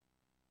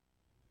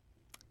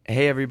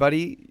Hey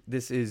everybody,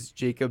 this is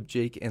Jacob,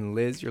 Jake, and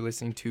Liz. You're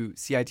listening to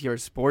CITR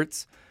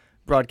Sports,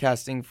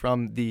 broadcasting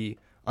from the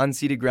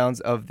unceded grounds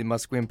of the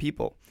Musqueam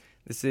people.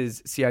 This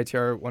is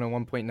CITR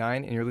 101.9,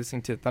 and you're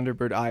listening to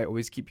Thunderbird. I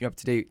always keep you up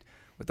to date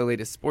with the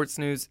latest sports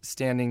news,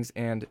 standings,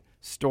 and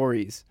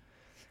stories.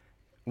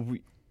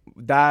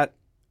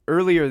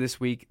 Earlier this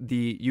week,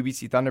 the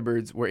UBC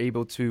Thunderbirds were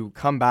able to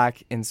come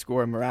back and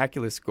score a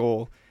miraculous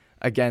goal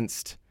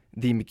against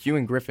the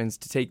MacEwan Griffins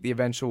to take the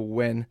eventual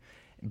win.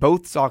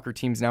 Both soccer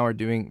teams now are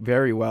doing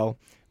very well.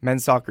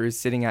 Men's soccer is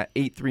sitting at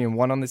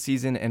 8-3-1 on the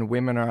season, and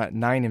women are at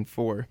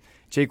 9-4.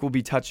 Jake will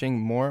be touching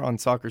more on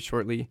soccer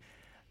shortly.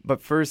 But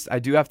first, I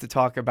do have to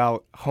talk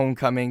about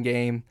homecoming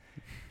game.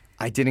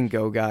 I didn't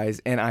go,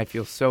 guys, and I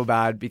feel so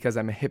bad because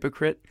I'm a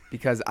hypocrite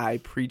because I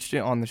preached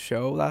it on the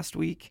show last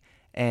week,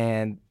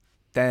 and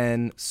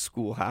then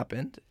school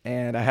happened,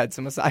 and I had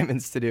some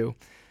assignments to do.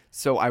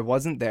 So I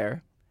wasn't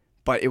there,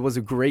 but it was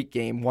a great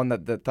game, one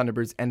that the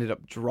Thunderbirds ended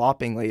up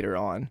dropping later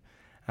on.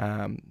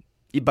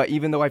 But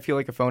even though I feel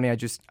like a phony,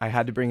 I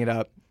had to bring it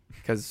up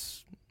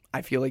because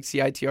I feel like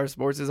CITR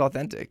Sports is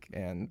authentic.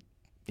 And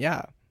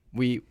yeah,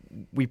 we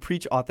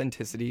preach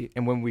authenticity,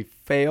 and when we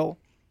fail,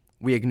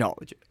 we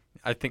acknowledge it.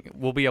 I think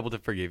we'll be able to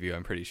forgive you,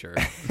 I'm pretty sure.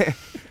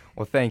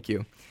 Well, thank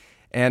you.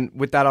 And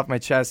with that off my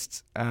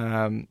chest,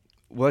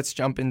 let's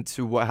jump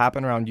into what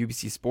happened around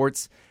UBC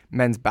Sports.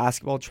 Men's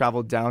basketball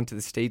traveled down to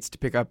the States to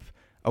pick up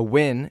a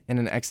win in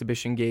an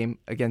exhibition game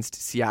against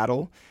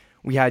Seattle.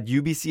 We had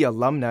UBC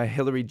alumna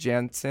Hillary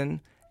Jansen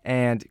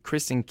and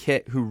Kristen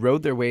Kitt, who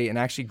rode their way and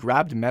actually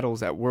grabbed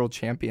medals at World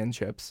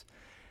Championships.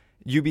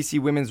 UBC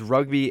women's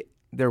rugby,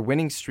 their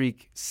winning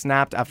streak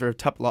snapped after a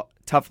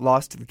tough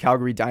loss to the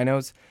Calgary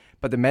Dinos,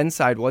 but the men's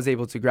side was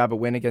able to grab a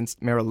win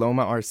against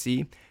Mariloma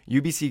RC.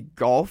 UBC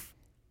golf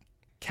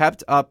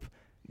kept up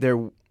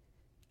their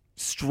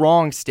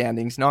strong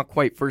standings, not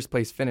quite first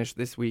place finish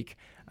this week,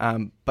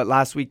 but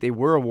last week they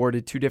were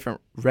awarded 2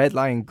 different Red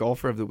Lion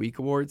Golfer of the Week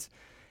awards.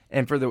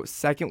 And for the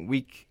second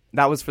week,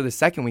 that was for the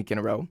second week in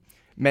a row,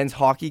 men's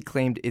hockey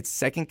claimed its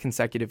second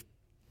consecutive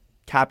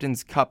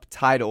Captain's Cup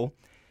title.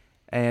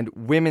 And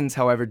women's,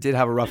 however, did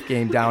have a rough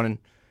game down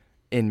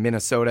in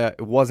Minnesota.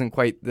 It wasn't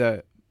quite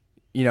the,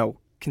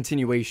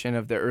 continuation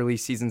of the early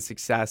season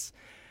success.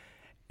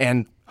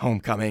 And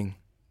homecoming,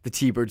 the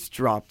Tbirds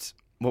dropped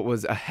what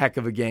was a heck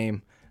of a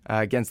game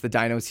against the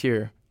Dinos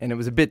here. And it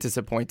was a bit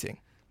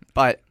disappointing.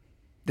 But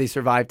they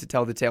survived to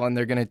tell the tale, and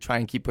they're going to try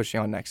and keep pushing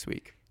on next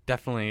week.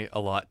 Definitely a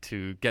lot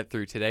to get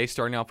through today,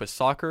 starting off with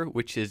soccer,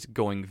 which is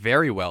going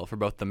very well for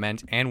both the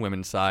men's and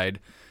women's side.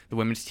 The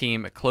women's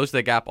team closed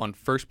the gap on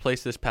first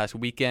place this past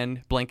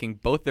weekend, blanking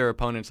both their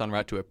opponents en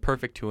route to a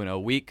perfect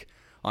 2-0 week.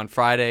 On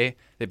Friday,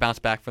 they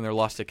bounced back from their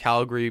loss to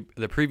Calgary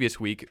the previous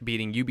week,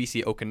 beating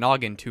UBC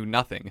Okanagan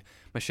 2-0.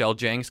 Michelle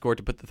Jang scored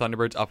to put the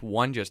Thunderbirds up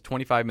 1 just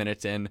 25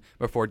 minutes in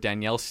before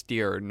Danielle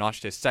Steer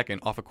notched his second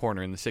off a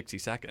corner in the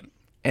 62nd.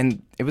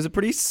 And it was a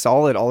pretty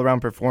solid all-around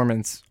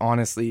performance,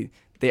 honestly.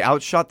 They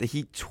outshot the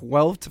Heat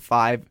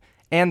 12-5,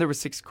 and there were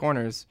 6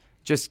 corners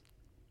just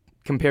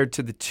compared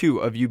to the 2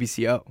 of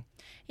UBCO.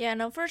 Yeah,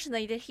 and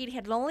unfortunately, the Heat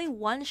had only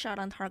 1 shot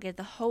on target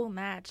the whole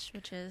match,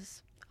 which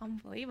is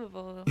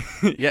unbelievable.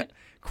 Yeah,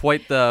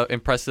 quite the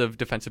impressive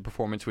defensive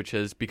performance, which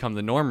has become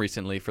the norm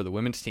recently for the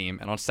women's team.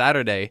 And on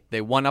Saturday,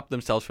 they won up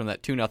themselves from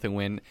that 2-0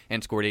 win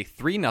and scored a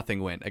 3-0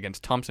 win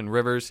against Thompson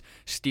Rivers.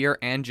 Steer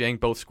and Jang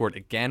both scored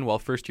again, while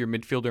first-year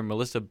midfielder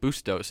Melissa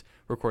Bustos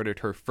recorded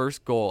her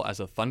first goal as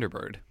a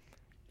Thunderbird.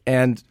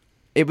 And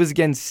it was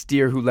again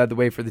Steer who led the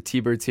way for the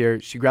Tbirds here.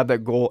 She grabbed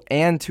that goal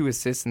and 2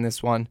 assists in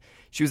this one.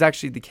 She was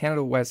actually the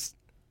Canada West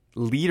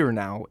leader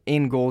now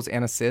in goals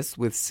and assists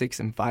with 6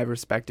 and 5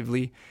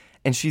 respectively.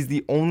 And she's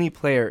the only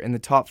player in the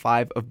top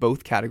 5 of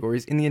both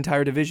categories in the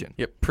entire division.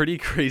 Yeah, pretty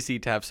crazy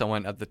to have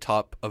someone at the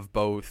top of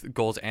both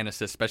goals and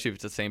assists, especially if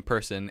it's the same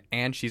person.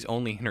 And she's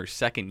only in her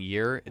second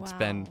year. It's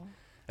been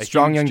a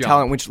strong young jump.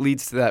 talent, which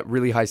leads to that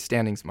really high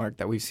standings mark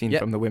that we've seen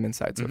from the women's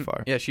side so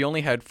far. Yeah, she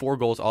only had 4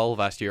 goals all of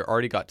last year,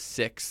 already got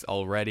 6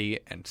 already,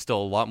 and still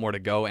a lot more to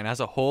go. And as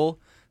a whole,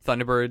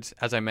 Thunderbirds,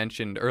 as I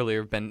mentioned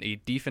earlier, have been a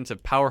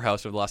defensive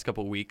powerhouse over the last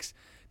couple of weeks.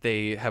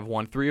 They have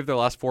won 3 of their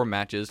last 4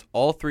 matches.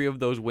 All 3 of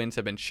those wins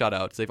have been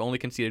shutouts. They've only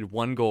conceded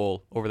 1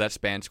 goal over that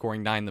span,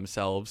 scoring 9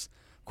 themselves.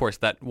 Of course,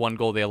 that 1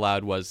 goal they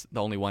allowed was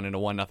the only one in a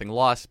 1-0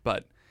 loss,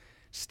 but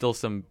still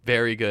some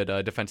very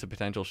good defensive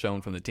potential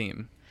shown from the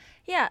team.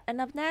 Yeah, and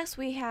up next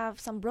we have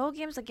some road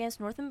games against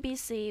Northern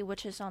BC,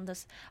 which is on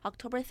this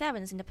October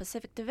 7th in the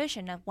Pacific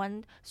Division at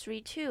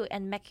 1-3-2,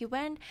 and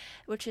MacEwan,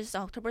 which is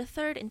October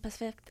 3rd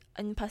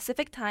in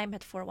Pacific time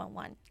at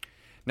 4-1-1.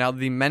 Now,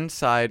 the men's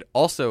side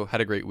also had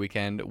a great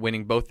weekend,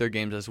 winning both their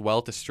games as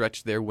well to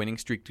stretch their winning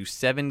streak to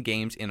 7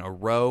 games in a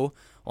row.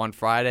 On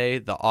Friday,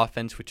 the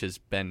offense, which has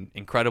been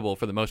incredible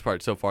for the most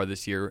part so far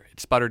this year, it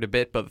sputtered a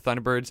bit, but the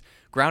Thunderbirds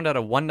ground out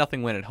a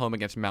 1-0 win at home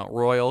against Mount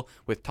Royal,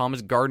 with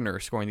Thomas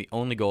Gardner scoring the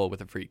only goal with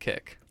a free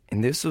kick.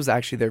 And this was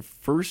actually their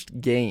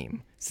first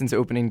game since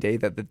opening day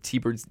that the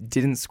Tbirds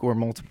didn't score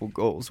multiple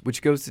goals,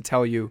 which goes to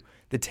tell you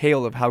the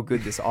tale of how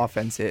good this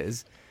offense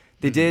is.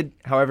 They did,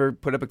 however,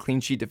 put up a clean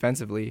sheet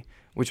defensively,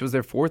 which was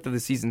their 4th of the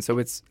season. So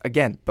it's,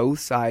 again, both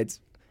sides.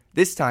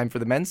 This time for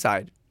the men's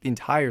side, the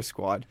entire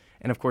squad.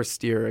 And, of course,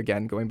 Steer,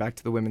 again, going back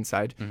to the women's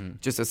side,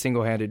 just a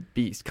single-handed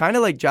beast. Kind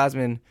of like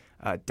Jasmine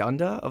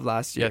Dunda of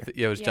last year.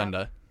 Yeah, it was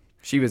Dunda.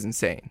 She was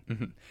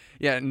insane.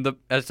 Yeah, and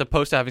as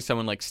opposed to having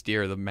someone like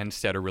Steer, the men's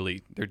set are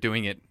really, they're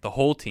doing it, the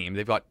whole team.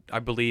 They've got, I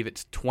believe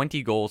it's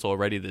 20 goals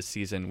already this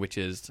season, which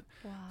is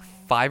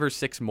 5 or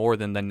 6 more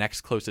than the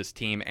next closest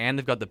team. And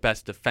they've got the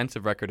best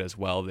defensive record as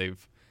well.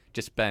 They've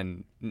just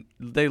been,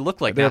 they look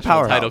like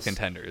national title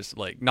contenders,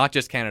 like not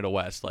just Canada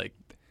West. Like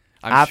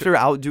after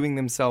outdoing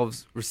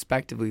themselves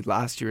respectively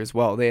last year as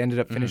well, they ended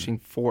up finishing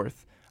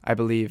 4th. I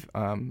believe,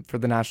 for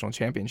the national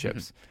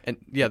championships. And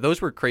yeah,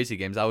 those were crazy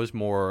games. That was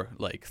more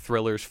like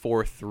thrillers,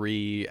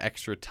 4-3,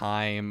 extra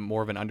time,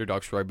 more of an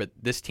underdog story. But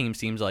this team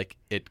seems like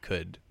it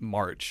could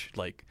march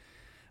like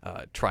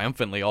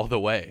triumphantly all the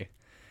way.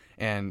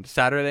 And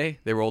Saturday,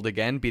 they rolled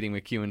again, beating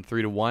MacEwan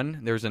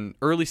 3-1. There was an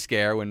early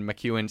scare when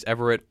MacEwan's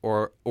Everett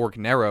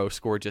Orgnero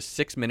scored just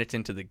 6 minutes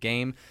into the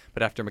game.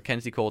 But after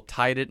Mackenzie Cole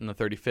tied it in the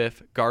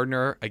 35th,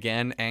 Gardner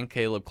again and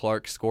Caleb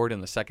Clark scored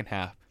in the second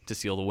half to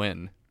seal the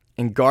win.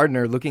 And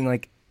Gardner looking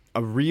like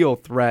a real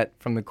threat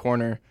from the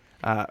corner,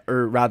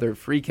 or rather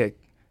free kick,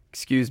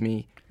 he's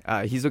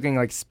looking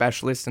like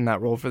specialist in that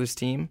role for this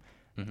team.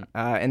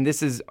 And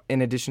this is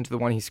in addition to the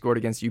one he scored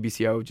against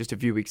UBCO just a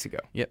few weeks ago.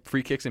 Yep,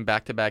 free kicks in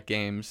back-to-back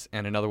games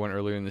and another one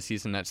earlier in the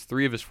season. That's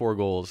 3 of his 4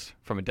 goals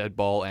from a dead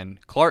ball. And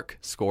Clark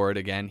scored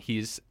again.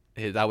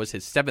 That was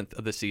his 7th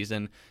of the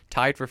season,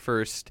 tied for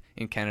first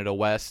in Canada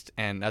West.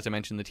 And as I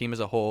mentioned, the team as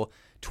a whole,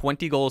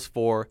 20 goals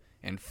for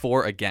and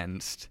 4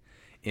 against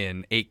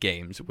in 8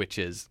 games, which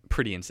is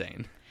pretty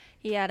insane.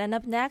 Yeah, and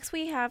up next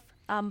we have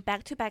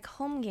back-to-back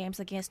home games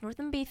against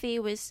Northern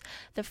BC, with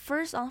the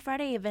first on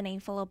Friday evening,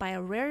 followed by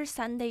a rare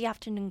Sunday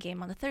afternoon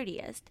game on the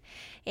 30th.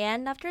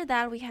 And after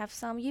that, we have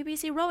some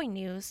UBC rowing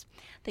news.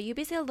 The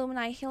UBC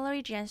alumni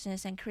Hilary Jensen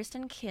and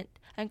Kristen Kitt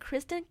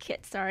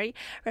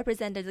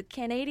represented the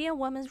Canadian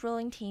women's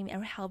rowing team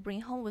and helped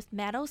bring home with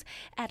medals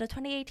at the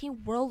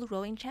 2018 World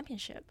Rowing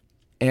Championship.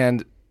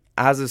 And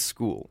as a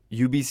school,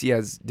 UBC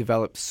has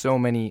developed so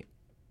many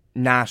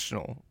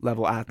national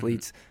level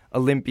athletes,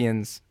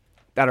 Olympians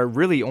that are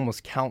really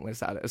almost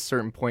countless at a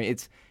certain point.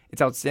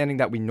 It's outstanding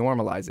that we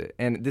normalize it.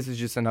 And this is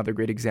just another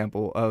great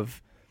example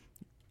of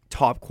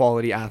top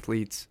quality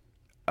athletes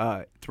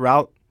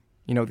throughout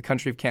the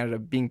country of Canada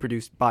being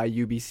produced by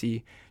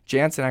UBC.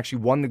 Jansen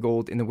actually won the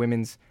gold in the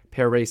women's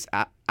pair race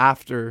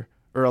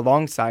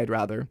alongside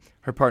her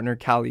partner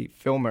Callie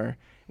Filmer,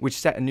 which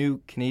set a new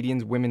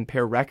Canadian women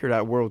pair record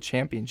at a world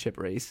championship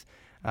race.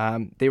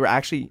 They were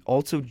actually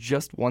also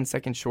just 1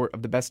 second short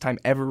of the best time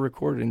ever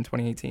recorded in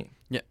 2018.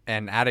 Yeah,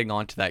 and adding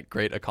on to that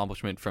great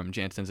accomplishment from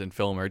Janssens and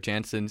Filmer,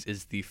 Janssens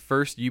is the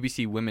first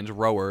UBC women's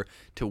rower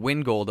to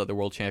win gold at the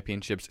World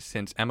Championships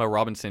since Emma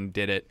Robinson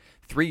did it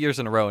 3 years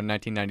in a row in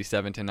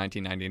 1997 to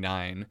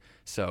 1999.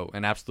 So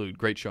an absolute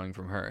great showing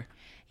from her.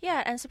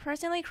 Yeah, and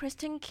surprisingly,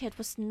 Kristen Kidd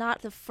was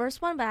not the first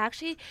one, but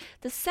actually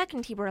the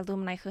second Tbirds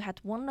alumni who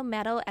had won the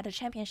medal at the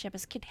championship,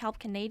 as Kidd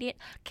helped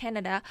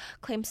Canada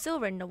claim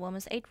silver in the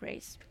women's 8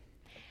 race.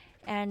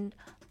 And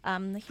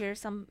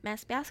here's some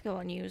men's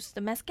basketball news.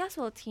 The men's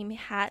basketball team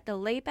had the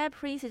laid-back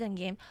preseason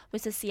game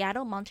with the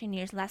Seattle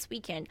Mountaineers last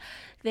weekend.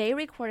 They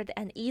recorded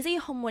an easy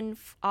home win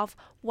of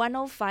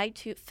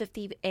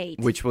 105-58.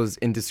 Which was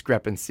in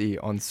discrepancy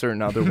on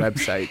certain other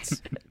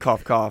websites.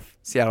 Cough, cough,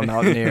 Seattle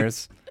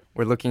Mountaineers.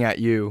 We're looking at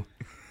you.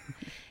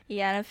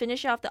 Yeah, and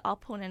finish off the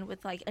opponent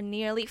with like a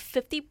nearly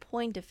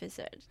 50-point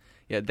deficit.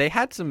 Yeah, they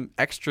had some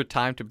extra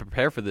time to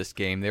prepare for this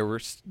game.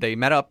 They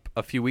met up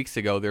a few weeks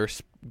ago. They were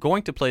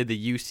going to play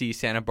the UC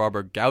Santa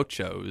Barbara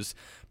Gauchos,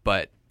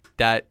 but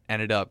that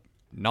ended up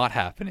not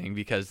happening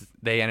because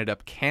they ended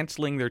up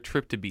canceling their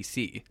trip to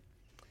BC.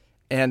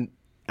 And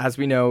as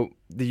we know,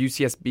 the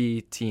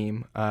UCSB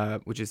team,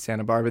 which is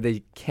Santa Barbara,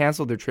 they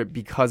canceled their trip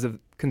because of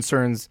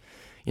concerns,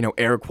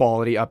 air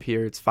quality up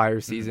here. It's fire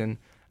season.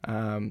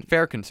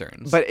 Fair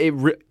concerns. But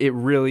it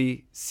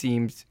really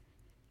seemed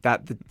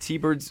that the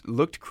Tbirds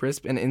looked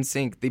crisp and in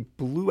sync. They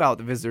blew out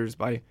the visitors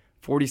by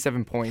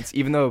 47 points,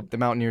 even though the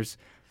Mountaineers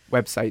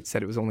website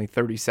said it was only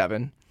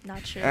 37.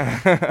 Not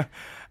sure.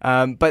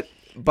 But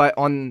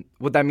on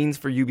what that means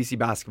for UBC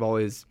basketball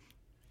is,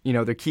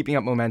 they're keeping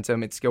up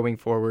momentum. It's going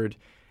forward.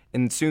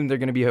 And soon they're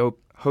going to be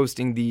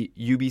hosting the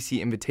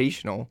UBC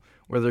Invitational,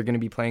 where they're going to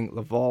be playing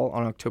Laval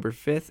on October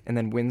 5th and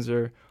then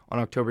Windsor on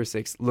October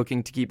 6th,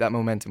 looking to keep that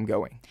momentum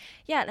going.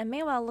 Yeah, and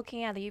meanwhile,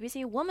 looking at the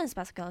UBC women's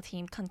basketball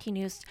team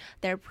continues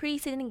their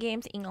preseason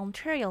games in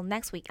Ontario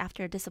next week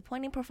after a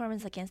disappointing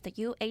performance against the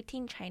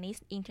U18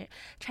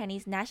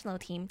 Chinese national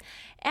team.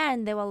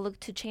 And they will look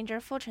to change their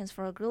fortunes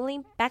for a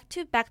grueling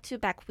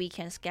back-to-back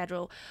weekend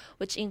schedule,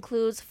 which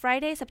includes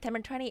Friday, September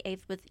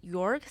 28th with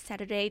York,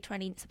 Saturday,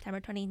 September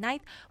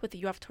 29th with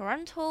York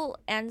Toronto,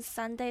 and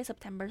Sunday,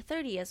 September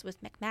 30th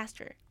with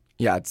McMaster.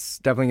 Yeah, it's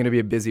definitely going to be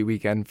a busy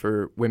weekend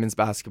for women's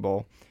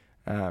basketball.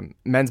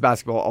 Men's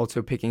basketball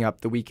also picking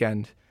up the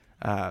weekend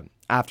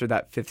after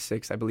that 5th,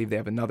 6th, I believe they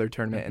have another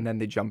tournament, and then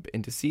they jump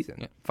into season.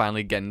 Yeah,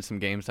 finally getting some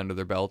games under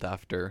their belt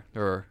after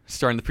or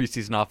starting the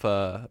preseason off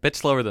a bit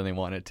slower than they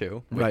wanted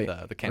to with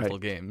the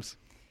canceled games.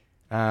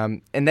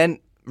 And then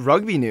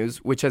rugby news,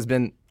 which has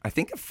been, I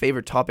think, a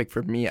favorite topic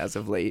for me as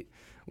of late.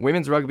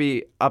 Women's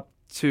rugby up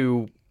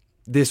to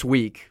this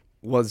week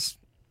was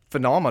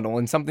phenomenal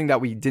and something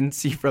that we didn't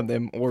see from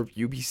them, or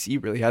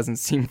UBC really hasn't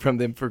seen from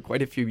them for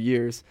quite a few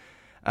years.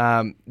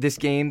 This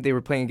game, they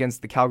were playing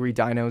against the Calgary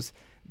Dinos.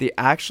 They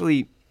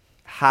actually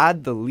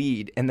had the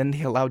lead, and then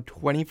they allowed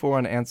 24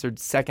 unanswered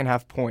second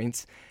half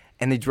points,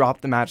 and they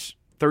dropped the match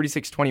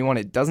 36-21.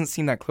 It doesn't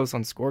seem that close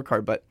on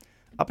scorecard, but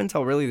up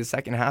until really the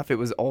second half, it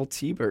was all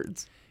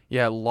Tbirds.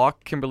 Yeah,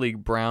 Locke Kimberly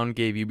Brown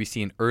gave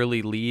UBC an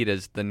early lead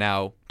as the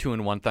now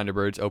 2-1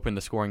 Thunderbirds opened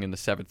the scoring in the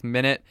 7th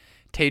minute.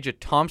 Taja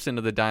Thompson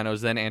of the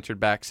Dinos then answered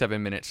back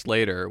 7 minutes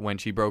later when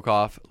she broke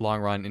off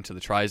long run into the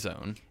try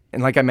zone.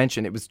 And like I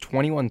mentioned, it was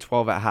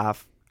 21-12 at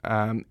half,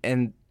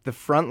 and the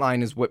front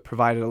line is what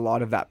provided a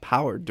lot of that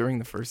power during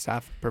the first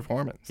half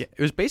performance. Yeah,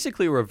 it was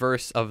basically a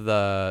reverse of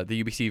the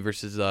UBC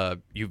versus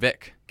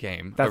UVic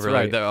game. That's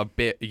right.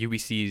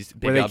 UBC's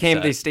big where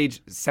upset. they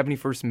staged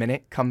 71st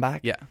minute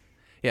comeback.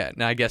 Yeah,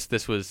 now I guess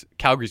this was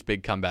Calgary's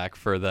big comeback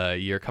for the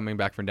year, coming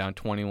back from down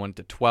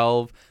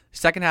 21-12.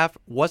 Second half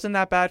wasn't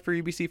that bad for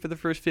UBC for the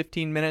first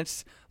 15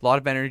 minutes. A lot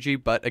of energy,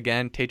 but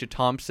again, Taja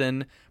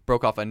Thompson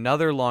broke off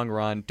another long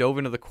run, dove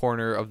into the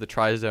corner of the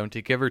try zone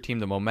to give her team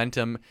the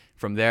momentum.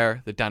 From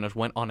there, the Dinos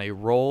went on a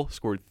roll,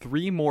 scored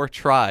 3 more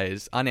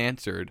tries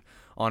unanswered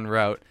en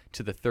route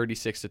to the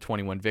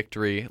 36-21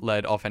 victory,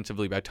 led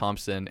offensively by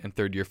Thompson and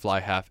third-year fly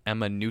half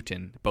Emma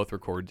Newton. Both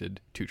recorded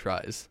 2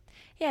 tries.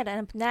 Yeah, then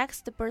up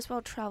next, the Birds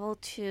will travel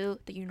to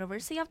the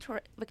University of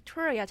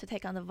Victoria to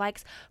take on the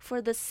Vikes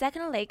for the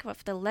second leg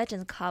of the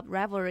Legends Cup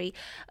rivalry,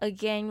 a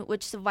game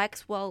which the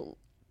Vikes will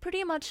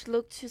pretty much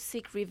look to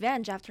seek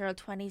revenge after a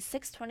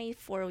 26-24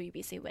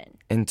 UBC win.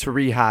 And to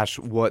rehash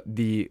what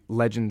the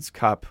Legends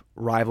Cup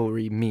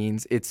rivalry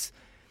means, it's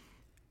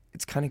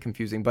kind of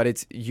confusing, but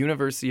it's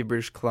University of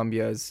British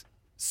Columbia's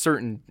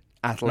certain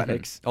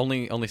athletics.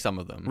 Mm-hmm. Only some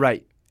of them.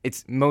 Right.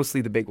 It's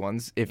mostly the big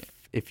ones,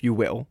 if you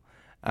will.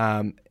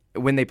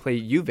 When they play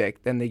UVic,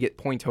 then they get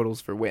point totals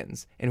for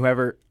wins. And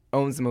whoever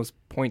owns the most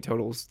point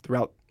totals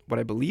throughout what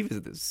I believe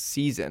is the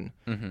season,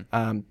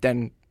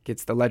 then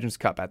gets the Legends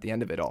Cup at the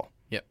end of it all.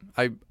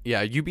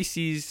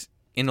 UBC's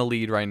in the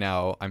lead right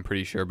now, I'm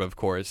pretty sure. But of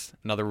course,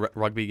 another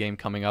rugby game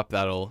coming up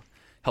that'll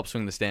help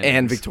swing the standings.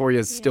 And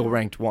Victoria's still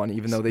ranked 1,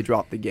 even though they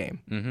dropped the game.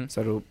 Mm-hmm.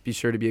 So it'll be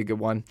sure to be a good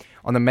one.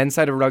 On the men's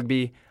side of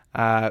rugby,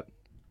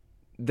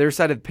 their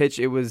side of the pitch,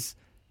 it was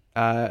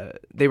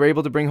they were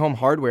able to bring home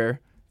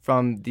hardware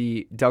from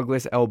the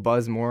Douglas L.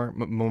 Buzzmore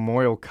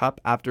Memorial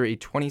Cup after a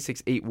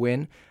 26-8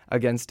 win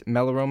against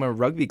Melaroma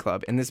Rugby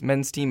Club. And this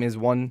men's team is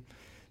one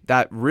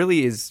that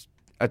really is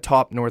a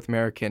top North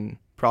American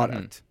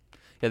product. Mm-hmm.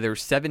 Yeah, they were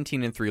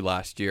 17-3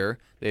 last year.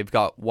 They've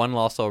got 1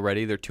 loss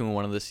already. They're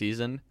 2-1 of the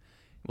season.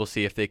 We'll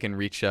see if they can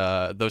reach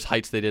those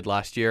heights they did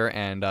last year.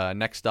 And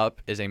next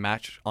up is a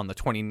match on the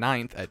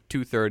 29th at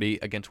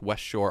 2:30 against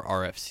West Shore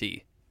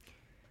RFC.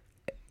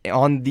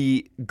 On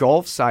the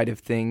golf side of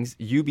things,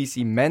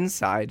 UBC men's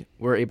side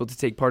were able to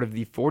take part of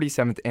the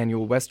 47th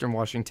annual Western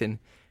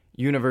Washington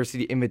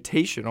University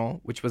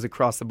Invitational, which was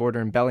across the border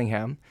in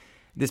Bellingham,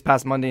 this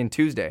past Monday and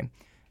Tuesday.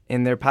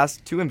 In their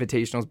past 2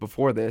 invitationals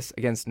before this,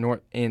 against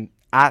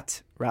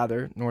Northwest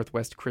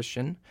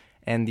Christian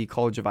and the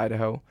College of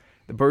Idaho,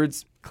 the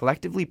Birds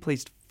collectively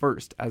placed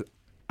first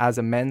as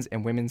a men's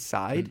and women's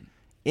side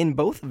in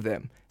both of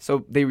them.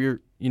 So they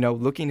were,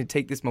 looking to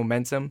take this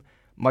momentum,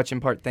 much in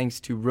part thanks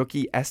to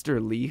rookie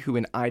Esther Lee, who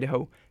in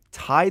Idaho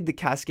tied the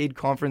Cascade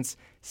Conference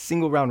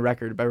single-round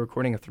record by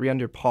recording a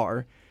 3-under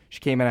par. She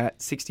came in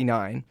at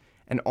 69.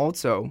 And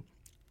also,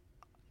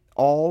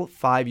 all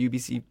 5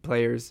 UBC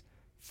players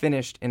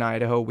finished in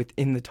Idaho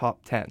within the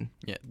top 10.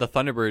 Yeah, the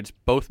Thunderbirds,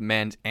 both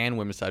men's and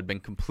women's side, have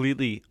been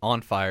completely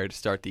on fire to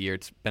start the year.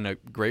 It's been a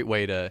great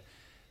way to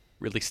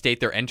really state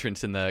their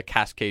entrance in the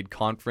Cascade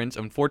Conference.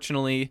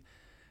 Unfortunately,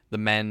 the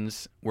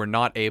men's were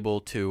not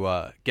able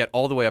to get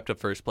all the way up to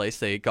first place.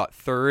 They got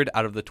 3rd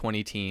out of the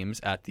 20 teams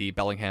at the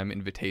Bellingham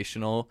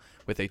Invitational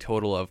with a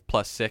total of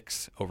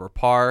 +6 over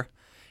par.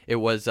 It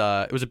was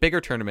a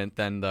bigger tournament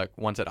than the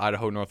ones at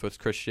Idaho Northwest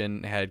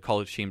Christian. They had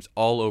college teams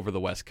all over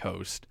the West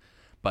Coast,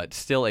 but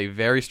still a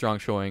very strong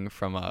showing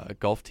from a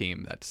golf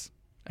team that's,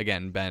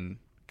 again, been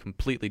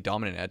completely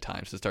dominant at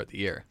times to start the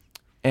year.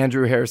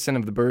 Andrew Harrison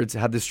of the Birds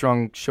had the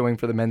strong showing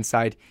for the men's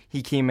side.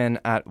 He came in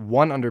at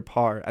 1 under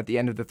par at the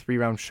end of the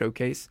 3-round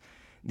showcase.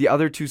 The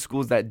other 2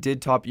 schools that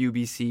did top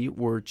UBC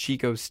were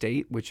Chico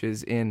State, which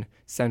is in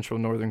central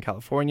Northern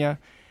California,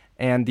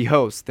 and the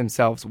hosts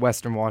themselves,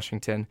 Western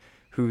Washington,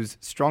 whose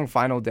strong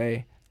final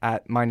day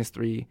at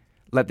 -3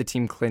 let the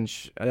team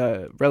clinch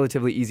a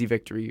relatively easy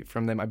victory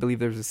from them. I believe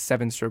there was a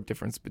 7-stroke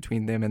difference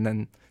between them and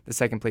then the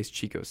second place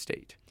Chico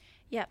State.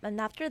 Yeah,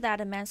 and after that,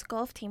 the men's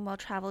golf team will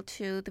travel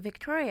to the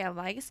Victoria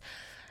Vikes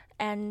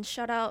and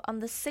shut out on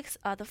the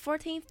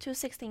 14th to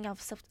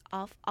 16th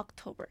of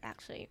October,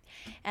 actually.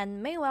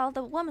 And meanwhile,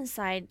 the women's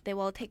side, they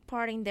will take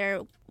part in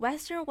their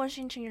Western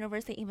Washington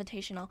University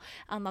Invitational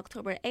on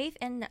October 8th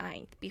and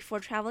 9th before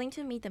traveling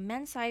to meet the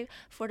men's side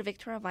for the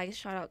Victoria Vikes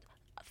shutout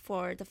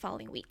for the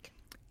following week.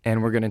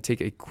 And we're going to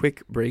take a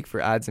quick break for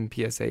ads and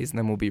PSAs, and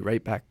then we'll be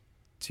right back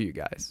to you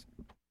guys.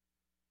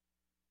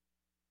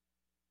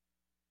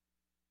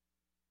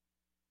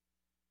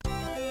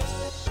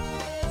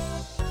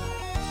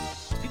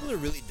 People are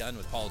really done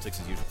with politics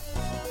as usual.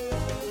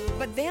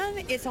 But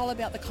then it's all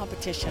about the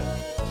competition.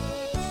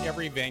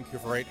 Every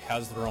Vancouverite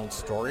has their own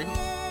story.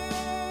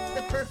 It's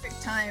the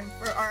perfect time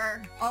for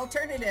our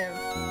alternative.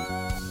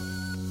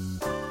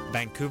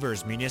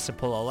 Vancouver's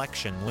municipal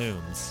election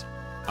looms,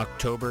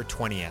 October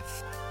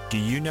 20th. Do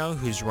you know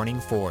who's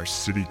running for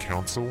City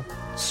Council,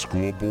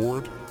 School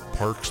Board,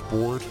 Parks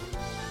Board?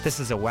 This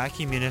is a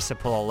wacky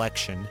municipal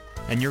election,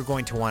 and you're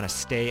going to want to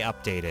stay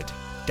updated.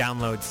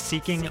 Download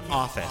Seeking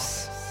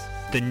Office,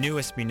 the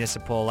newest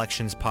municipal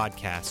elections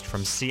podcast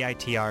from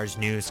CITR's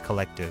News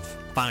Collective.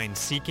 Find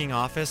Seeking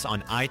Office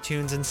on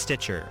iTunes and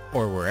Stitcher,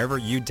 or wherever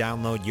you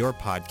download your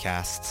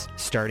podcasts,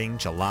 starting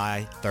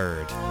July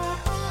 3rd.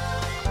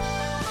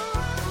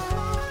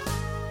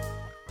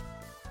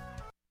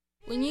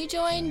 When you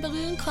join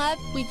Balloon Club,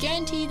 we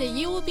guarantee that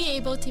you will be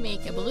able to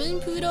make a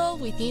balloon poodle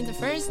within the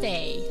first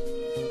day.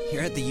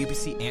 Here at the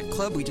UBC Ant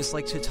Club, we just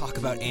like to talk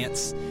about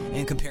ants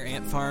and compare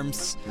ant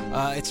farms.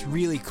 It's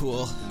really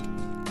cool.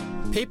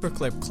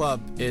 Paperclip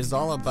Club is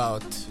all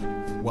about,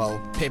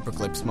 well,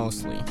 paperclips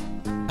mostly.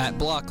 At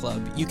Blah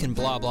Club, you can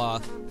blah blah,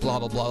 blah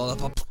blah blah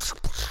blah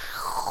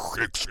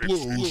blah.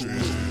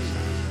 Explosions.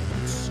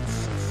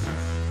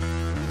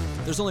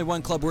 There's only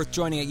one club worth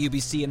joining at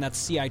UBC, and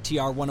that's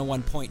CITR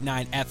 101.9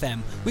 FM.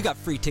 We got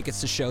free tickets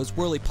to shows,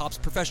 whirly pops,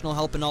 professional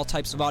help in all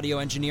types of audio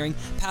engineering,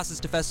 passes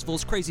to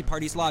festivals, crazy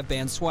parties, live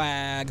band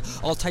swag,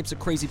 all types of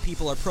crazy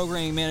people. Our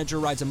programming manager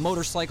rides a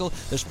motorcycle.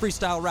 There's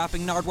freestyle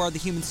rapping, Nardwar the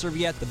Human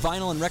Serviette, the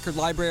vinyl and record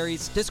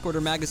libraries,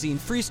 Discorder magazine,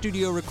 free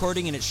studio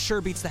recording, and it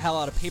sure beats the hell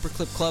out of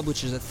Paperclip Club,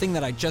 which is a thing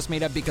that I just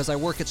made up because I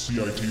work at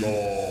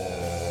CITR.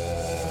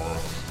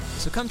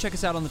 So come check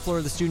us out on the floor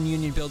of the Student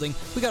Union building.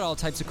 We got all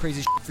types of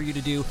crazy shit for you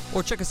to do.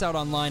 Or check us out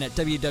online at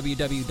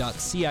www.citr.ca.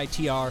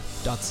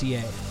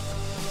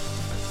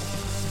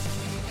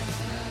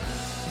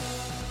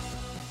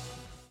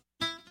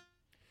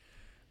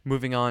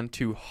 Moving on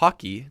to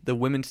hockey, the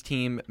women's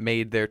team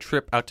made their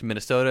trip out to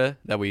Minnesota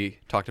that we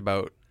talked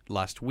about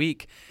last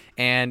week,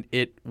 and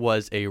it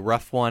was a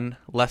rough one,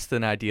 less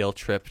than ideal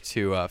trip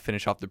to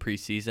finish off the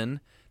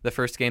preseason. The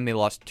first game, they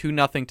lost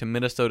 2-0 to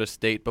Minnesota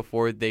State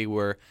before they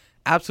were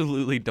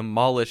absolutely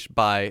demolished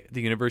by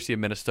the University of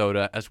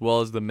Minnesota, as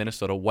well as the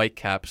Minnesota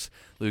Whitecaps,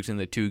 losing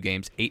the two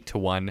games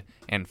 8-1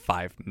 and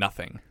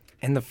 5-0.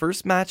 And the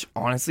first match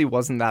honestly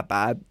wasn't that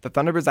bad. The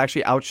Thunderbirds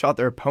actually outshot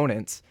their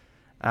opponents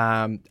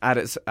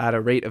at a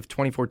rate of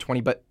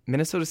 24-20, but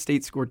Minnesota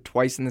State scored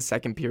twice in the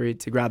second period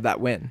to grab that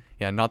win.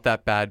 Yeah, not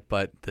that bad,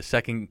 but the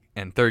second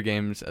and third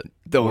games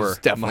those were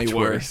definitely much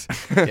worse.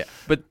 Yeah,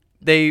 but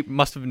they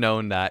must have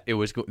known that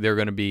they're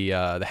going to be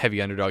the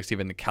heavy underdogs,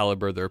 given the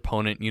caliber of their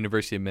opponent,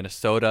 University of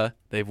Minnesota.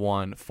 They've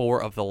won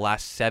 4 of the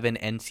last 7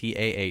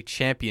 NCAA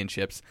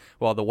championships,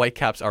 while the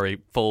Whitecaps are a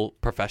full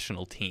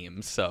professional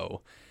team.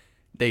 So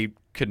they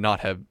could not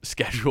have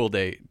scheduled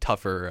a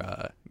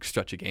tougher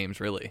stretch of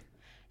games, really.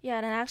 Yeah,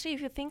 and actually,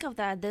 if you think of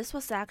that, this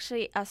was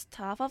actually as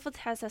tough of a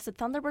test as the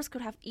Thunderbirds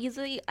could have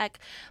easily,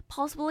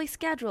 possibly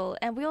scheduled.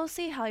 And we'll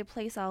see how it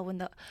plays out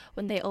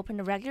when they open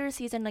the regular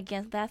season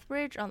against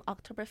Lethbridge on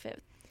October 5th.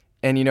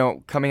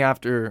 And, coming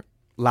after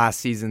last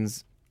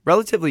season's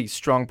relatively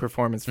strong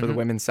performance for the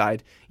women's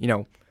side,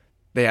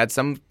 they had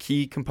some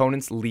key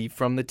components leave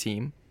from the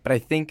team. But I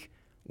think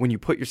when you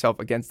put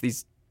yourself against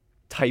these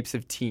types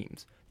of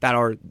teams that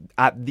are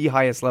at the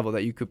highest level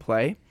that you could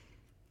play,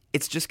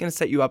 it's just going to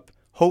set you up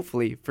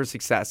hopefully for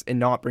success and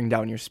not bring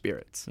down your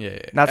spirits. Yeah.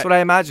 And that's what I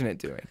imagine it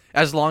doing.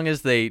 As long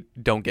as they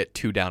don't get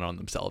too down on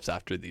themselves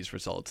after these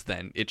results,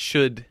 then it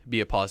should be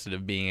a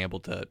positive being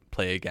able to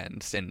play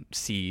against and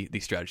see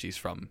these strategies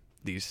from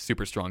these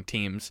super strong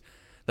teams.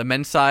 The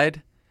men's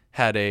side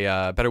had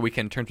a better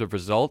weekend in terms of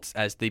results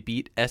as they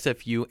beat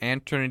SFU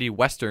and Trinity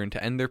Western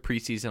to end their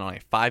preseason on a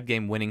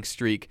 5-game winning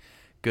streak.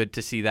 Good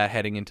to see that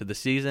heading into the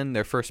season.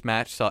 Their first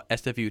match saw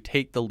SFU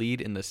take the lead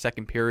in the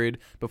second period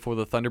before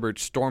the Thunderbirds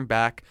stormed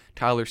back.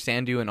 Tyler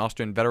Sandu and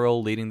Austin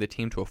Vetterell leading the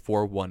team to a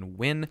 4-1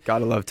 win.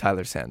 Gotta love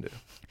Tyler Sandu.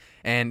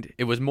 And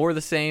it was more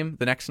the same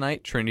the next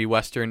night. Trinity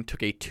Western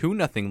took a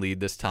 2-0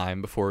 lead this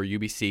time before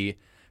UBC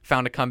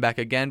found a comeback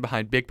again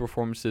behind big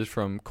performances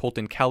from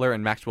Colton Keller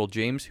and Maxwell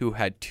James, who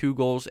had 2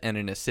 goals and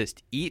an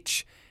assist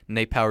each, and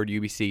they powered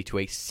UBC to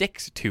a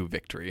 6-2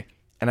 victory.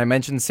 And I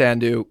mentioned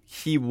Sandu.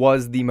 He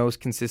was the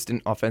most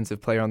consistent offensive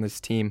player on this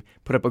team.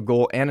 Put up a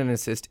goal and an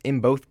assist in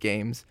both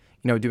games,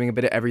 doing a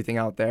bit of everything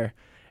out there.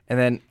 And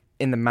then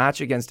in the match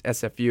against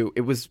SFU,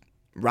 it was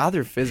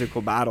rather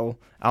physical battle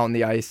out on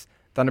the ice.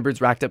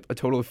 Thunderbirds racked up a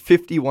total of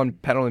 51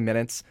 penalty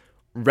minutes,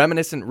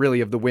 reminiscent really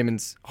of the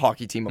women's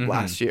hockey team of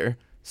last year.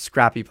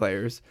 scrappy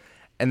players.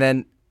 And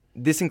then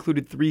this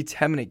included 3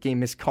 10-minute game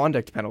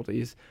misconduct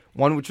penalties,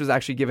 one which was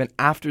actually given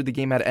after the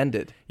game had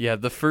ended. Yeah,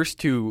 the first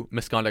 2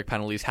 misconduct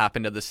penalties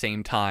happened at the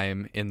same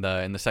time in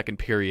the second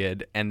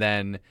period, and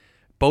then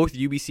both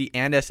UBC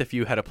and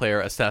SFU had a player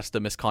assess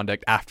the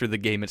misconduct after the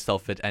game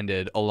itself had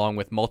ended, along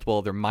with multiple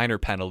other minor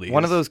penalties.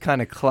 One of those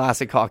kind of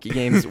classic hockey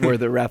games where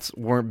the refs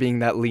weren't being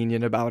that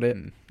lenient about it.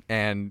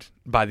 And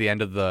by the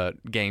end of the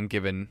game,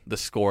 given the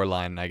score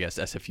line, I guess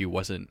SFU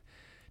wasn't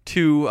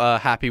too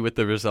happy with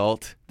the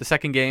result. The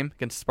second game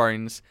against the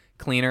Spartans,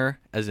 cleaner,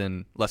 as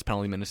in less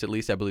penalty minutes at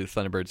least. I believe the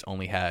Thunderbirds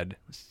only had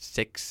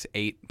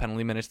 6-8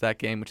 penalty minutes that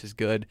game, which is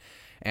good.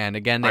 And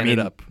again, they ended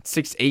up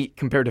 6-8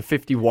 compared to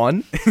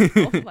 51.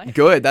 Oh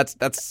Good.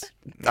 That's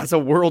a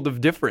world of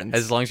difference.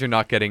 As long as you're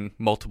not getting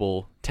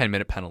multiple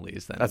 10-minute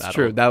penalties, then that's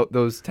true.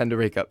 Those tend to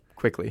rake up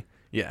quickly.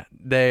 Yeah,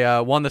 they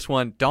won this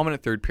one.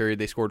 Dominant third period.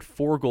 They scored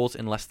 4 goals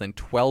in less than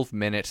 12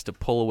 minutes to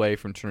pull away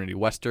from Trinity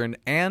Western,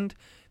 and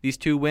these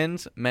 2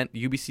 wins meant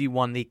UBC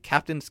won the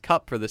Captain's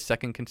Cup for the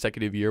second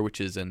consecutive year, which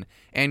is an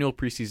annual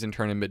preseason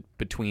tournament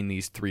between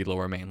these 3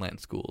 lower mainland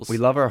schools. We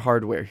love our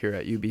hardware here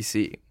at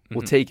UBC.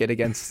 We'll take it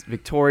against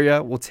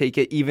Victoria. We'll take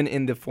it even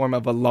in the form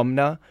of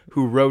alumna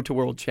who row to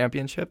world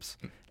championships.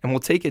 And we'll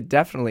take it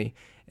definitely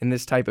in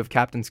this type of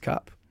Captain's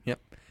Cup.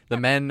 Yep. The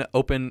men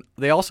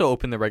also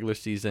open the regular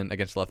season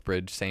against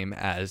Lethbridge, same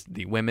as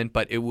the women,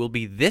 but it will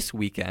be this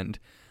weekend.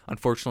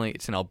 Unfortunately,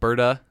 it's in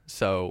Alberta,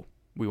 so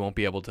we won't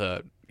be able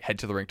to head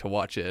to the rink to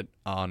watch it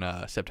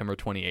on September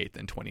 28th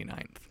and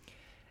 29th.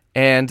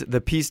 And the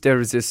piece de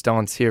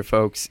resistance here,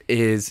 folks,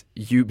 is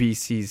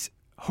UBC's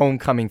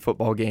homecoming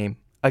football game,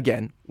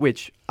 again,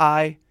 which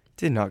I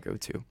did not go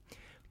to.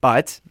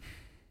 But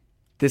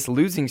this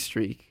losing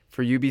streak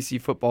for UBC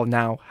football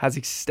now has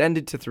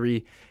extended to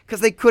 3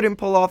 because they couldn't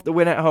pull off the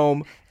win at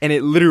home, and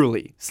it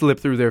literally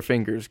slipped through their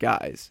fingers,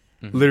 guys.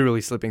 Literally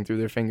slipping through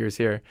their fingers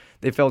here.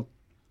 They fell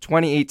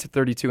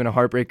 28-32 in a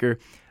heartbreaker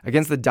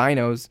against the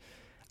Dinos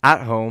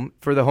at home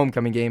for the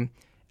homecoming game.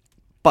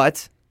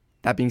 But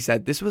that being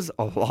said, this was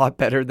a lot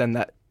better than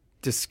that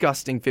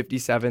disgusting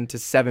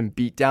 57-7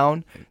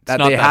 beatdown that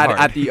they had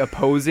at the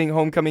opposing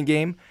homecoming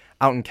game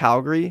out in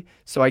Calgary.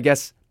 So I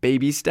guess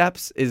baby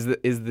steps is the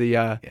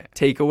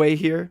takeaway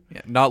here.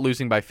 Yeah, not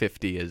losing by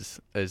 50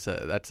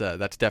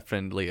 that's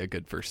definitely a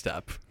good first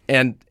step.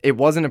 And it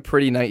wasn't a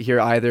pretty night here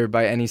either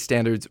by any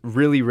standards.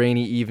 Really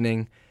rainy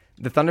evening.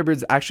 The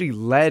Thunderbirds actually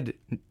led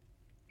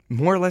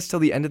more or less till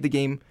the end of the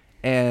game,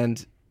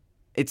 and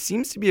it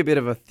seems to be a bit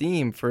of a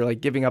theme for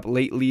like giving up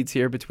late leads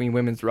here between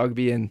women's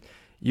rugby and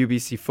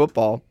UBC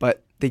football,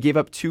 but they gave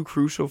up 2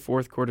 crucial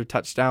fourth quarter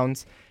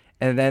touchdowns,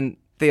 and then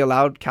they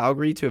allowed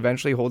Calgary to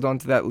eventually hold on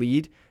to that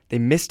lead. They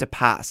missed a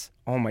pass.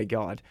 Oh my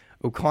God.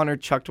 O'Connor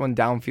chucked one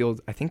downfield,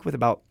 I think with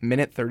about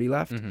minute 30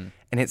 left, and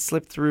it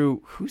slipped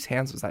through. Whose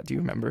hands was that? Do you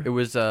remember? It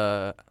was,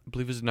 I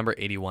believe it was number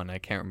 81. I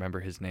can't remember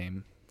his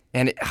name.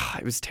 And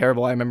it was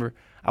terrible. I remember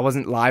I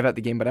wasn't live at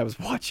the game, but I was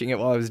watching it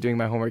while I was doing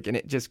my homework, and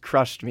it just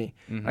crushed me.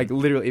 Like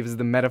literally, it was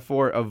the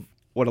metaphor of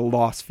what a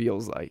loss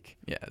feels like.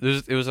 Yeah,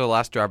 it was their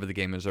last drive of the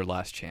game. It was their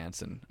last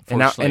chance, and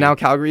now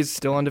Calgary's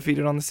still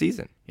undefeated on the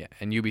season. Yeah,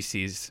 and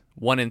UBC's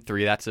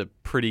 1-3. That's a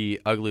pretty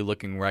ugly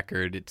looking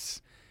record.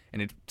 It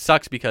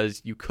sucks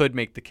because you could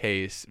make the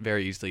case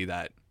very easily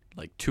that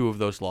like 2 of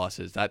those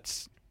losses,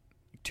 that's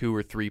 2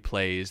 or 3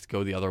 plays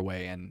go the other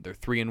way, and they're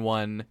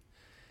 3-1.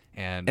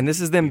 And this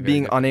is them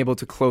being unable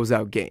to close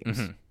out games.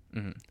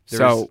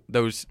 So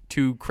those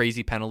 2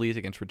 crazy penalties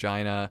against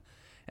Regina,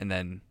 and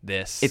then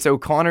this. It's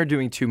O'Connor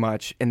doing too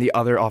much and the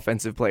other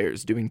offensive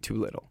players doing too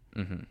little.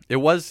 It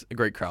was a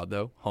great crowd,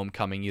 though.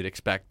 Homecoming, you'd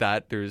expect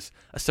that. There's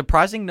a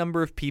surprising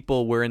number of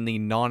people were in the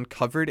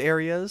non-covered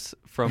areas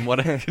from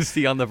what I could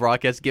see on the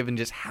broadcast, given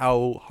just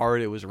how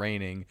hard it was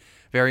raining.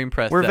 Very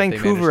impressed that they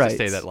managed to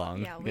stay that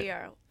long. Yeah, we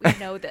are. We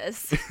know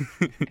this.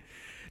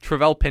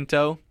 Travell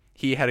Pinto,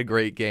 he had a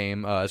great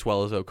game, as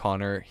well as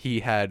O'Connor.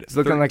 He's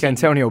looking like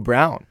Antonio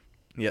Brown.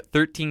 Yeah,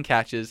 13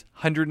 catches,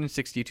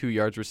 162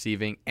 yards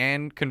receiving,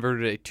 and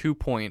converted a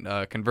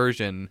 2-point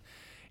conversion,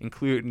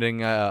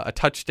 including a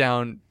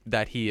touchdown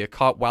that he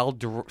caught while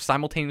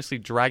simultaneously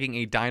dragging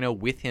a dino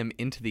with him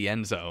into the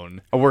end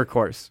zone. A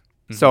workhorse.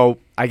 So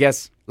I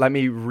guess let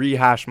me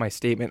rehash my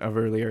statement of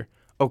earlier.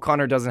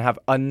 O'Connor doesn't have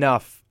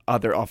enough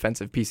other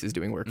offensive pieces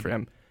doing work for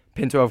him.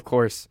 Pinto, of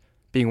course,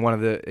 being one of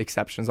the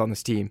exceptions on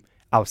this team.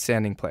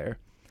 Outstanding player.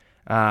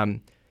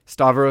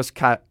 Stavros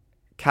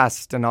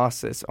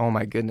Kastanosis. Oh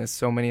my goodness,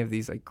 so many of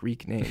these like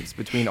Greek names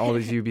between all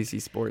these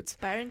UBC sports.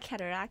 Byron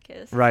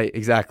Katarakis. Right,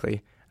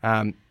 exactly.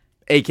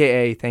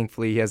 AKA,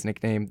 thankfully, he has a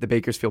nickname, the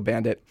Bakersfield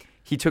Bandit.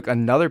 He took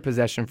another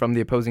possession from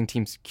the opposing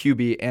team's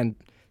QB and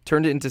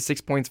turned it into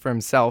 6 points for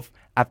himself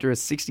after a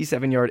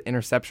 67-yard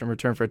interception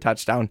return for a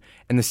touchdown,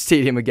 and the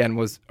stadium again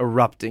was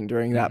erupting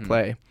during that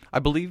play. I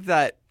believe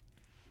that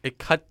it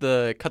cut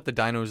the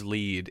Dinos'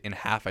 lead in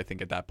half, I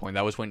think, at that point.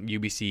 That was when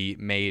UBC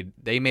made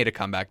a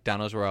comeback.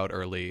 Dinos were out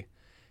early,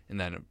 and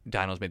then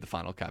Dinos made the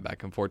final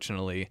comeback,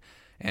 unfortunately.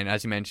 And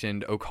as you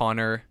mentioned,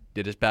 O'Connor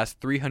did his best,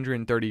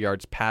 330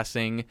 yards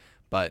passing,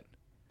 but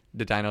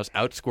the Dinos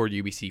outscored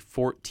UBC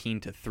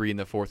 14-3 in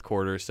the fourth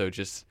quarter. So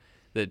just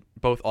that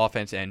both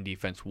offense and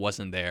defense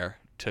wasn't there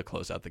to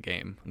close out the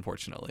game,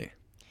 unfortunately.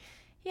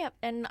 Yep,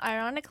 and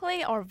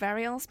ironically, our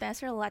very own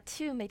Spencer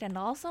Latu made an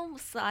awesome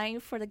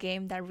sign for the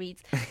game that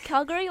reads,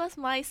 "Calgary was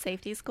my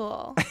safety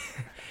school."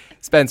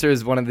 Spencer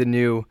is one of the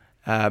new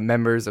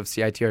members of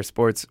CITR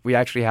Sports. We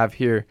actually have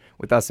here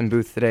with us in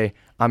booth today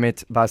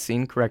Amit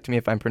Basin. Correct me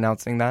if I'm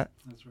pronouncing that.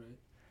 That's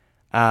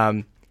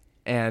right.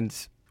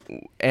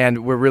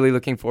 And we're really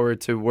looking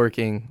forward to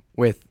working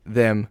with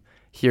them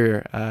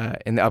here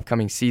in the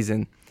upcoming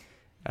season.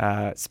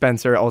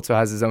 Spencer also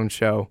has his own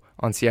show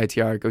on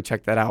CITR. Go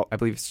check that out. I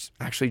believe it's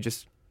actually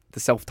just the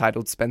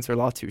self-titled Spencer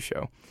Latu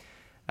show.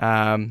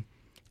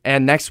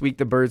 And next week,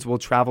 the Birds will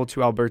travel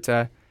to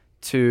Alberta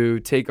to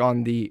take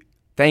on the,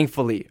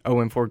 thankfully,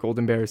 0-4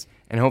 Golden Bears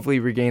and hopefully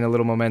regain a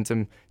little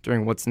momentum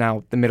during what's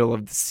now the middle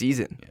of the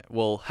season. Yeah,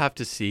 we'll have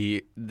to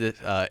see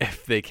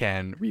if they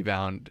can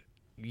rebound.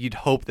 You'd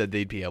hope that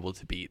they'd be able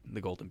to beat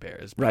the Golden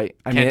Bears. Right.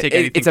 I mean,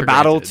 it's a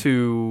battle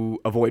to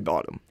avoid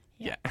bottom.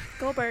 Yeah.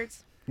 Go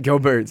Birds. Go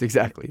Birds,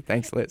 exactly.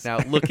 Thanks, Liz. Now,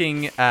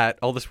 looking at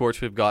all the sports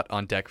we've got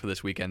on deck for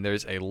this weekend,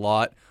 there's a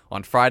lot.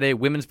 On Friday,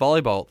 women's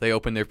volleyball. They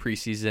open their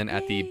preseason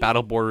at the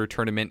Battle Border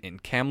Tournament in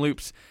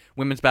Kamloops.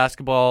 Women's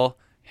basketball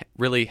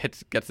really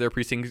gets their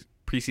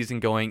preseason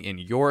going in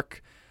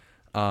York.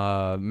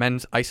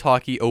 Men's ice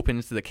hockey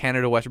opens the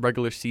Canada West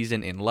regular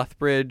season in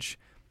Lethbridge.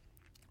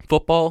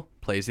 Football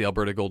plays the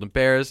Alberta Golden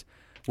Bears.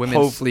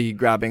 Hopefully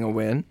grabbing a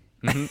win.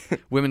 Mm-hmm.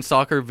 Women's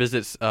soccer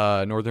visits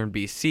Northern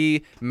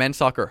BC. Men's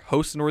soccer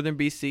hosts Northern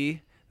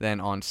BC.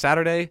 Then on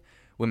Saturday,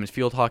 women's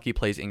field hockey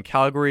plays in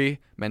Calgary.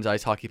 Men's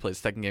ice hockey plays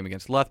the second game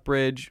against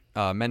Lethbridge.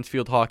 Men's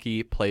field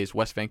hockey plays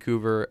West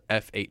Vancouver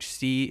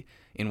FHC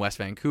in West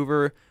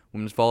Vancouver.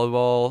 Women's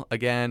volleyball,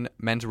 again.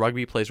 Men's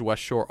rugby plays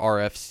West Shore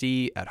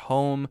RFC at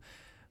home.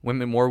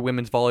 More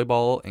women's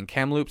volleyball in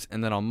Kamloops.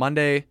 And then on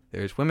Monday,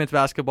 there's women's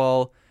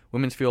basketball,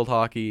 women's field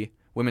hockey,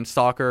 women's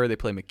soccer, they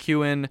play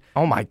McEwen.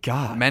 Oh my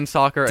God. Men's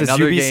soccer, Does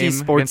another UBC game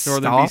Sports against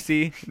Northern stop?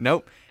 BC.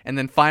 Nope. And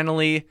then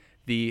finally,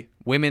 the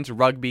women's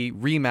rugby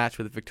rematch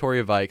with the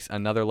Victoria Vikes,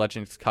 another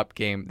Legends Cup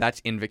game. That's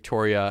in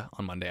Victoria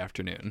on Monday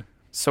afternoon.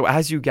 So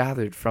as you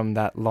gathered from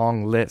that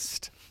long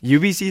list,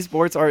 UBC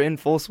Sports are in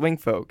full swing,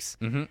 folks.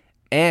 Mm-hmm.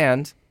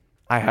 And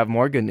I have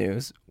more good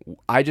news.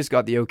 I just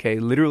got the okay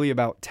literally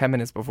about 10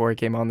 minutes before I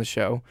came on the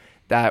show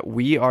that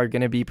we are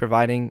going to be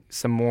providing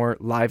some more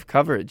live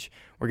coverage.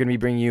 We're going to be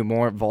bringing you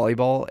more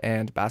volleyball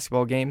and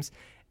basketball games.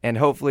 And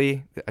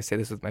hopefully, I say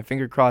this with my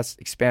finger crossed,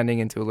 expanding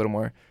into a little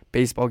more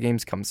baseball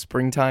games come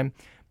springtime.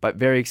 But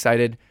very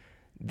excited.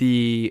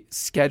 The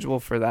schedule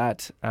for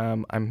that,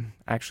 I'm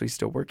actually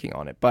still working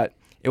on it. But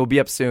it will be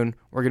up soon.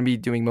 We're going to be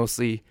doing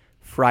mostly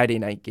Friday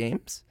night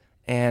games.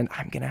 And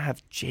I'm going to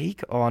have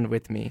Jake on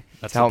with me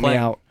to help me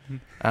out.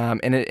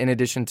 In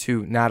addition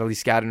to Natalie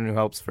Scadden, who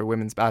helps for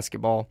women's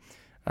basketball,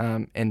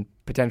 and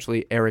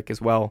potentially Eric as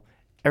well.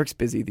 Eric's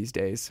busy these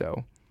days,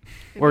 so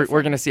we're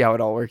going to see how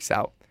it all works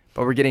out.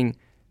 But we're getting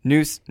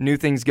new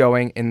things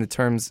going in the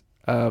terms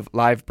of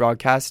live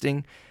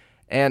broadcasting,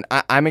 and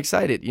I'm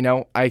excited. You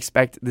know, I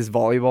expect this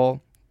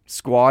volleyball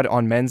squad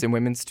on men's and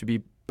women's to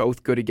be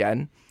both good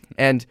again.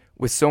 And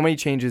with so many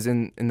changes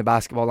in the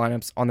basketball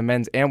lineups on the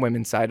men's and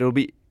women's side, it'll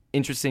be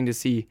interesting to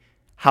see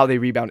how they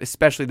rebound,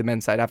 especially the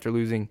men's side after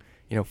losing,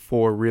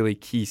 4 really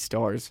key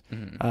stars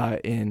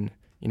in,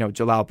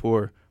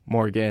 Jalalpur,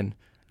 Morgan,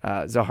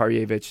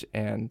 Zaharievich,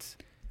 and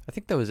I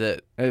think that was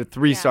it.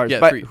 3 stars, yeah,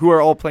 but 3. who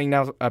are all playing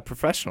now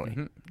professionally.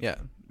 Mm-hmm. Yeah,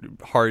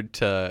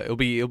 it'll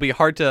be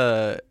hard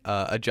to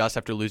adjust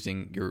after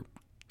losing your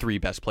 3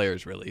 best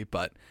players, really.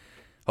 But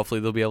hopefully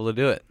they'll be able to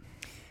do it.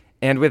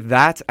 And with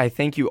that, I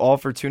thank you all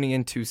for tuning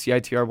in to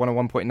CITR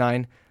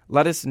 101.9.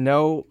 Let us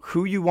know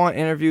who you want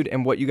interviewed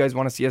and what you guys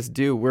want to see us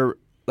do. We're,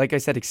 like I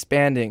said,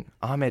 expanding.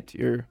 Amit,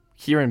 you're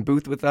here in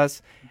booth with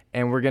us,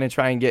 and we're going to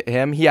try and get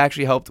him. He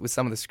actually helped with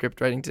some of the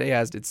script writing today,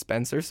 as did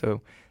Spencer,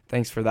 so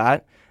thanks for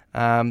that.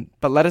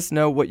 But let us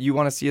know what you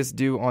want to see us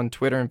do on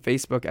Twitter and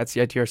Facebook at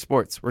CITR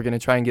Sports. We're going to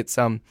try and get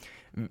some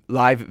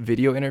live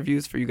video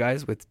interviews for you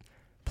guys with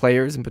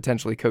players and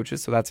potentially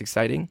coaches, so that's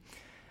exciting.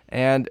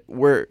 And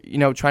we're,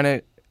 trying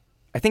to,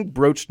 I think,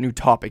 broach new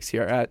topics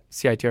here at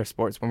CITR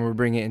Sports when we're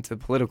bringing it into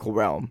the political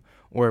realm,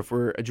 or if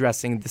we're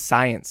addressing the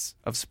science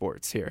of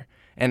sports here.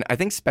 And I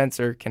think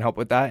Spencer can help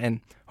with that,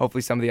 and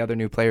hopefully some of the other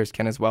new players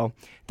can as well.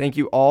 Thank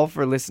you all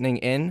for listening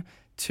in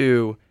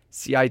to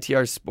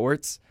CITR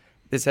Sports.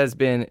 This has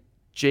been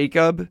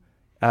Jacob,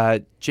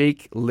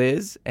 Jake,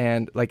 Liz,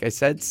 and like I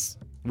said,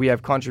 we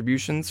have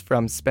contributions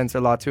from Spencer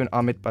Latu and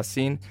Amit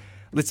Basin.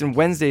 Listen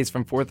Wednesdays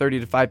from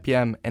 4:30 to 5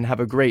 p.m. and have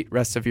a great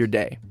rest of your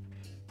day.